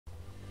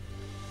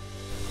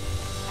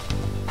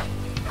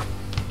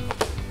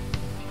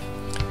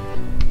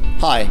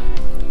Hi,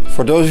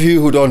 for those of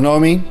you who don't know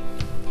me,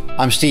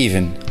 I'm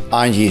Steven,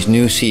 ING's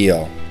new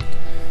CEO.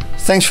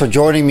 Thanks for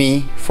joining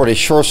me for this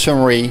short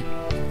summary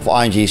of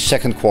ING's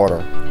second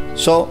quarter.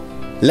 So,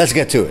 let's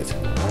get to it.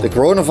 The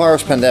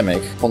coronavirus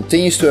pandemic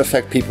continues to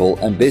affect people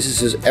and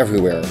businesses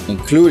everywhere,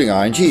 including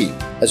ING,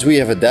 as we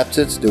have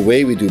adapted the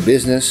way we do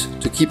business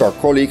to keep our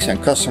colleagues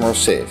and customers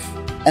safe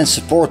and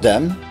support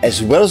them,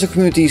 as well as the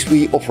communities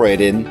we operate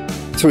in,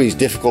 through these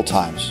difficult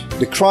times.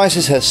 The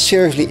crisis has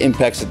seriously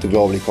impacted the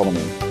global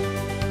economy,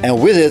 and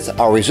with it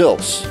our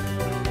results,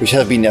 which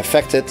have been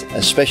affected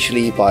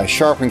especially by a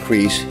sharp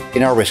increase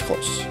in our risk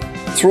costs.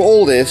 Through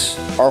all this,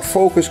 our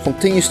focus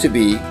continues to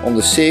be on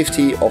the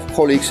safety of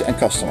colleagues and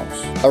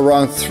customers.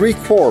 Around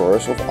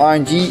 3/4 of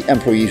ING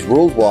employees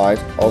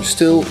worldwide are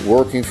still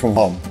working from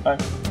home.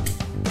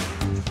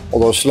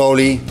 Although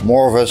slowly,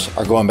 more of us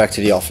are going back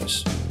to the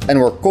office. And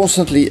we're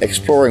constantly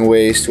exploring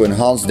ways to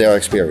enhance their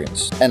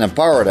experience and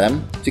empower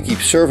them to keep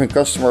serving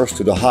customers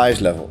to the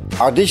highest level.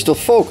 Our digital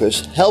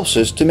focus helps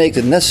us to make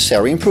the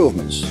necessary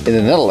improvements. In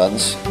the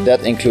Netherlands,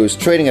 that includes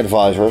training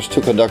advisors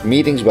to conduct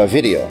meetings by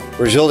video,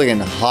 resulting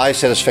in high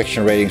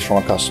satisfaction ratings from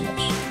our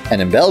customers.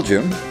 And in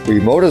Belgium,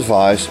 remote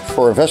advice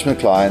for investment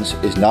clients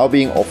is now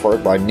being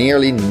offered by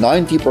nearly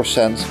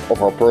 90%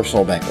 of our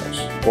personal bankers.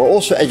 We're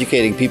also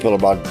educating people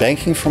about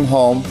banking from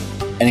home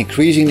and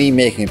increasingly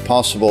making it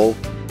possible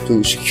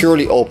to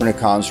securely open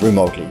accounts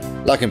remotely.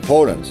 Like in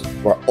Poland,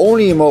 where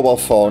only a mobile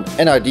phone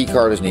and ID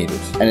card is needed.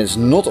 And it's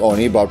not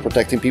only about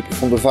protecting people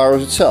from the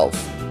virus itself.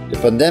 The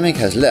pandemic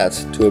has led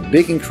to a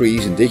big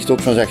increase in digital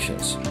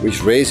transactions,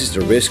 which raises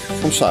the risk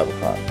from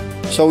cybercrime.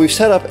 So we've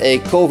set up a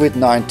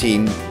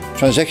COVID-19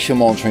 transaction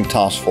monitoring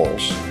task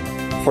force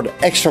for the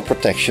extra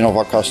protection of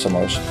our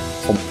customers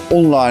from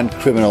online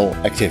criminal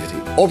activity.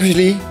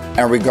 Obviously,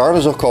 and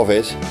regardless of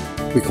COVID,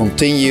 we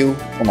continue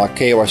on our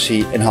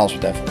KYC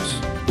enhancement efforts.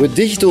 With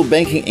digital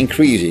banking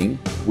increasing,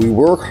 we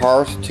work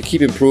hard to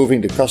keep improving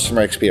the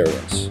customer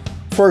experience.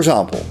 For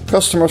example,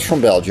 customers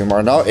from Belgium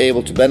are now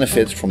able to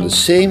benefit from the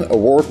same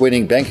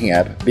award-winning banking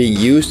app being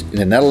used in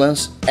the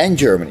Netherlands and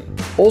Germany.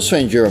 Also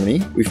in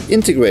Germany, we've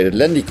integrated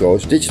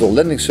Lendico's digital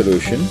lending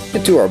solution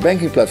into our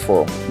banking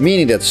platform,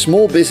 meaning that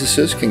small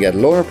businesses can get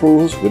loan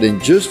approvals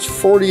within just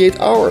 48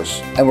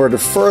 hours. And we're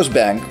the first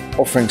bank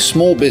offering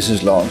small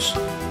business loans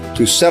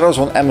to sellers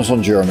on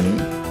Amazon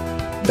Germany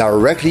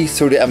directly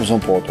through the Amazon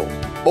portal,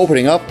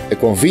 opening up a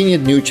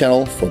convenient new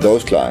channel for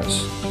those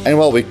clients. And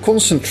while we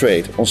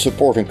concentrate on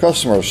supporting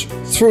customers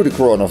through the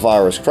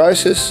coronavirus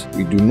crisis,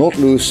 we do not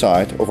lose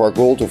sight of our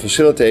goal to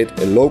facilitate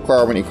a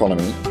low-carbon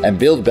economy and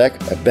build back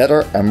a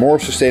better and more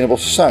sustainable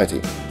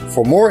society.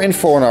 For more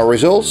info on our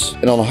results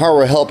and on how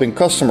we're helping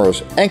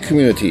customers and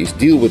communities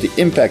deal with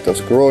the impact of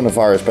the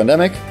coronavirus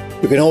pandemic,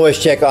 you can always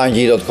check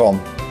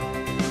ING.com.